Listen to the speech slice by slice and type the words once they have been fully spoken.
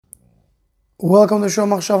Welcome to Shom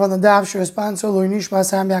Machshav on the Daf. Shir sponsor Loinish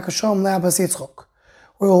Masam Yakashom Labas Yitzchok.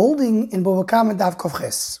 We're holding in Bava Kamma Daf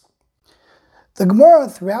Kovches. The Gemara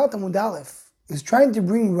throughout the Mudalef is trying to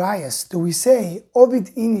bring rayas. Do we say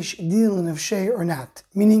Ovid Inish Din L'Nafshei or not?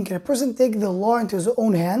 Meaning, can a person take the law into his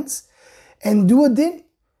own hands and do a din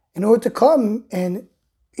in order to come and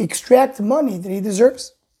extract money that he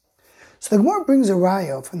deserves? So the Gemara brings a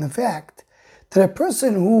raya from the fact that a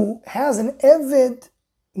person who has an Eved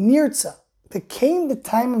Nirtza, that came the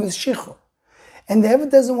time of his shichur, and the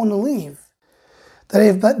Eved doesn't want to leave, that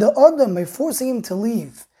if the Adam, by forcing him to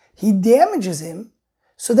leave, he damages him,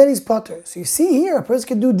 so then he's potter. So you see here, a person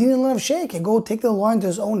can do din l'nafshei, can go take the law into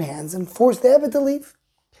his own hands and force the Eved to leave.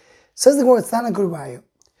 Says the Gemara, it's not a good raya,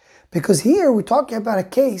 because here we're talking about a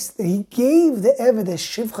case that he gave the Eved as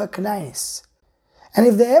shivcha knayis, and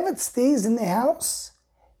if the Eved stays in the house,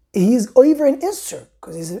 he's over an Issur,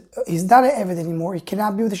 because he's not an Eved anymore. He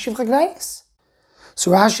cannot be with the shivcha knayis.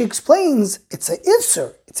 So Rashi explains, it's a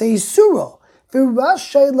Issur, it's a Issur. A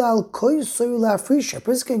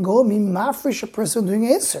person can go and mafresh a person doing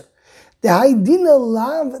an Issur. That din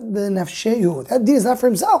is not for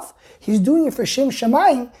himself. He's doing it for Shem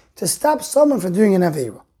Shamayim, to stop someone from doing an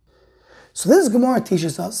Aveira. So this Gemara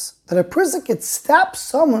teaches us that a person can stop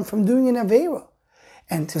someone from doing an Aveira.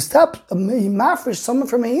 And to stop mafresh someone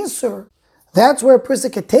from an Issur, that's where a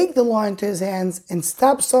person can take the law into his hands and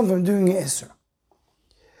stop someone from doing an Issur.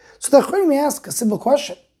 So the Acharonim may ask a simple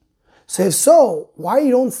question. So if so, why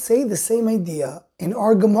you don't say the same idea in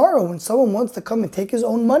our Gemara when someone wants to come and take his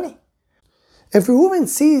own money? If Reuben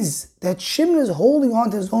sees that Shimon is holding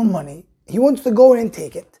on to his own money, he wants to go in and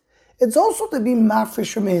take it. It's also to be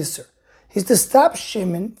mafresh from Issur. He's to stop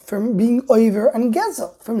Shimon from being over and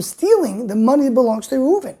gezel, from stealing the money that belongs to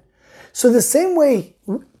Reuben. So the same way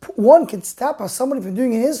one can stop somebody from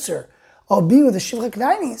doing an Issur of being with the shivcha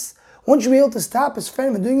knayis, one should be able to stop his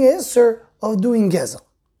friend from doing an Issur of doing gezel.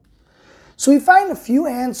 So we find a few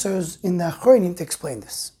answers in the Acharonim to explain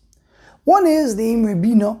this. One is the Im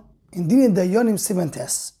Rabino in Din Dayanim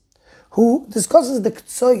Simantes, who discusses the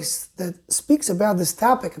Ktsois that speaks about this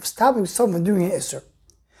topic of stopping someone from doing an Issur.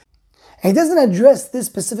 And he doesn't address this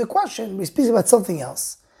specific question, but he speaks about something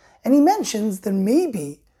else. And he mentions that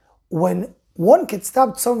maybe when one can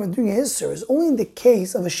stop someone from doing an Issur is only in the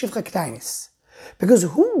case of a shivcha knayis. Because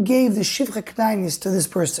who gave the shivcha knayis to this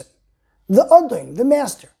person? The Adon, the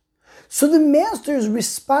master. So the master is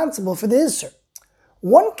responsible for the Issur.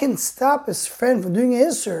 One can stop his friend from doing an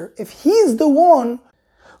Issur if he's the one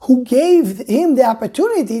who gave him the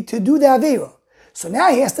opportunity to do the Aveira. So now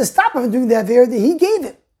he has to stop him from doing the Aveira that he gave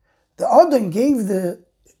him. The Adon gave the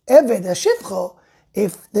Eved a shivcha.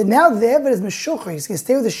 If now the Eved is meshucher, he's going to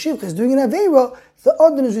stay with the shivcha, he's doing an Aveira, the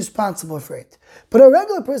Adon is responsible for it. But a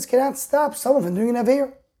regular person cannot stop someone from doing an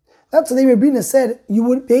Aveira. That's what the Rabbeinu said you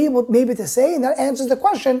would be able maybe to say, and that answers the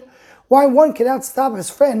question why one cannot stop his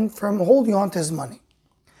friend from holding on to his money.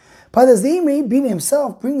 But as the Rabbeinu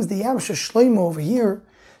himself brings the Yamsha Shloimo over here,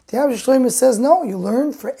 the Yamsha Shloimo says, no, you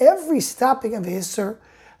learn for every stopping of Issur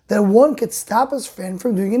that one could stop his friend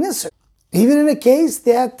from doing an Issur. Even in a case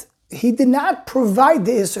that he did not provide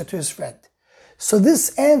the Issur to his friend. So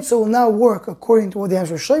this answer will now work according to what the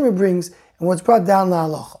Yamsha Shloimo brings and what's brought down La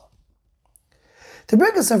Halacha. The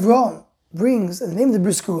Birkas Avraham brings the name of the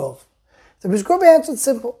Briskerov. The Briskerov answered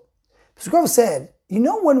simple. Briskerov said, you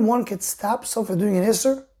know when one can stop someone from doing an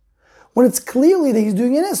Issur? When it's clearly that he's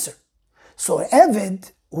doing an Issur. So an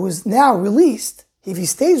Eved, who is now released, if he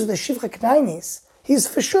stays with the shivcha knayis, he's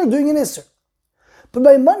for sure doing an Issur. But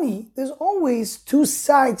by money, there's always two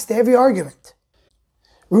sides to every argument.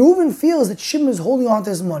 Reuven feels that Shimon is holding on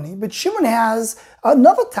to his money, but Shimon has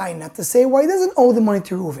another taina to say why he doesn't owe the money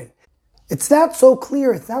to Reuven. It's not so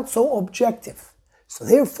clear, it's not so objective. So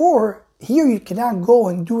therefore, here you cannot go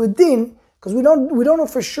and do a din, because we don't know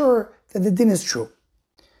for sure that the din is true.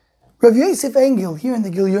 Rav Yosef Engel, here in the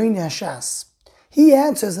Gilyoini Hashas, he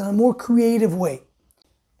answers in a more creative way.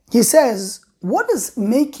 He says, what is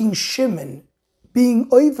making Shimon being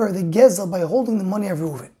over the gezel by holding the money of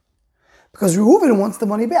Reuven? Because Reuven wants the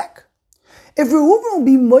money back. If Reuven will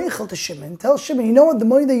be moichel to Shimon, tell Shimon, you know what, the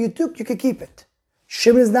money that you took, you can keep it.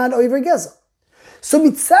 Shimon is not over gezel. So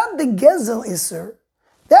mitzad the gezel Issur,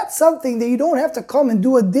 that's something that you don't have to come and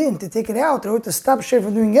do a din to take it out in order to stop Shimon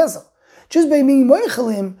from doing gezel. Just by being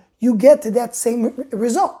moichel him, you get to that same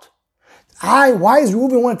result. Why does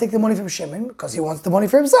Reuven want to take the money from Shimon? Because he wants the money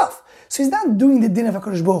for himself. So he's not doing the din of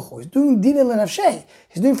HaKadosh Baruch Hu. He's doing din l'nafshei.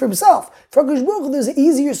 He's doing it for himself. For HaKadosh Baruch Hu, there's an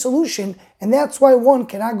easier solution, and that's why one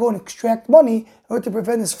cannot go and extract money in order to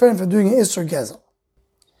prevent his friend from doing an Issur gezel.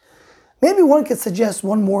 Maybe one could suggest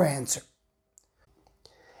one more answer.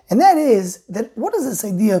 And that is that what is this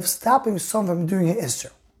idea of stopping someone from doing an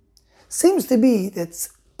Issur? Seems to be that's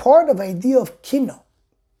part of the idea of kino.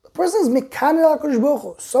 The person is mekaneh HaKadosh Baruch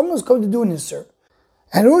Hu. Someone is going to do an Issur.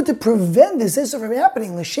 And in order to prevent this Issur from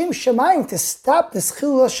happening, l'shem shamayim, to stop this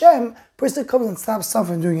chilul Hashem, person comes and stops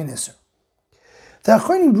someone from doing an Issur. The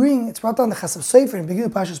Achronim bring, it's brought down the Chasam Sofer in beginning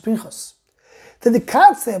of Parshas Pinchas, that the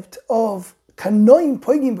concept of kanoim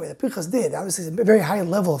poigim boy that Pinchas did, obviously it's a very high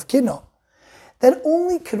level of kino, that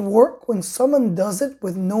only can work when someone does it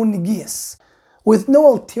with no negias, with no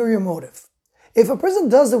ulterior motive. If a person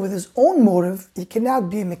does it with his own motive, he cannot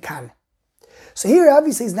be a mekan. So here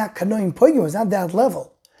obviously it's not kanoim poigim, it's not that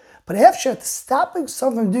level. But after stopping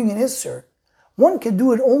someone from doing an Issur, one can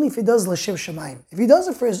do it only if he does l'shem shamayim. If he does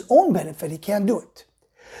it for his own benefit, he can't do it.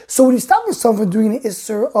 So when you stop someone from doing an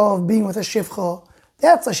Issur of being with a shivcha,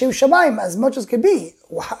 that's l'shem shamayim as much as can be.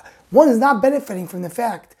 One is not benefiting from the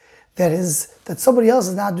fact that somebody else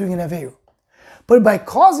is not doing an averu. But by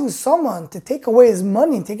causing someone to take away his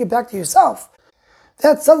money and take it back to yourself,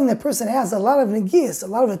 that's something that person has a lot of negias, a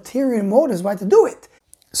lot of ulterior motives why to do it.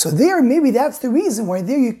 So there, maybe that's the reason why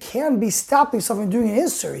there you can be stopping someone doing an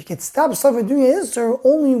Issur. You can stop someone doing an Issur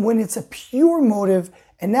only when it's a pure motive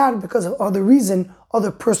and not because of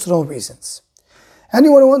other personal reasons.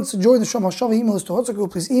 Anyone who wants to join the Shom HaShavah email list to Hotzak,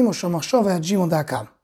 please email shomachshava@gmail.com.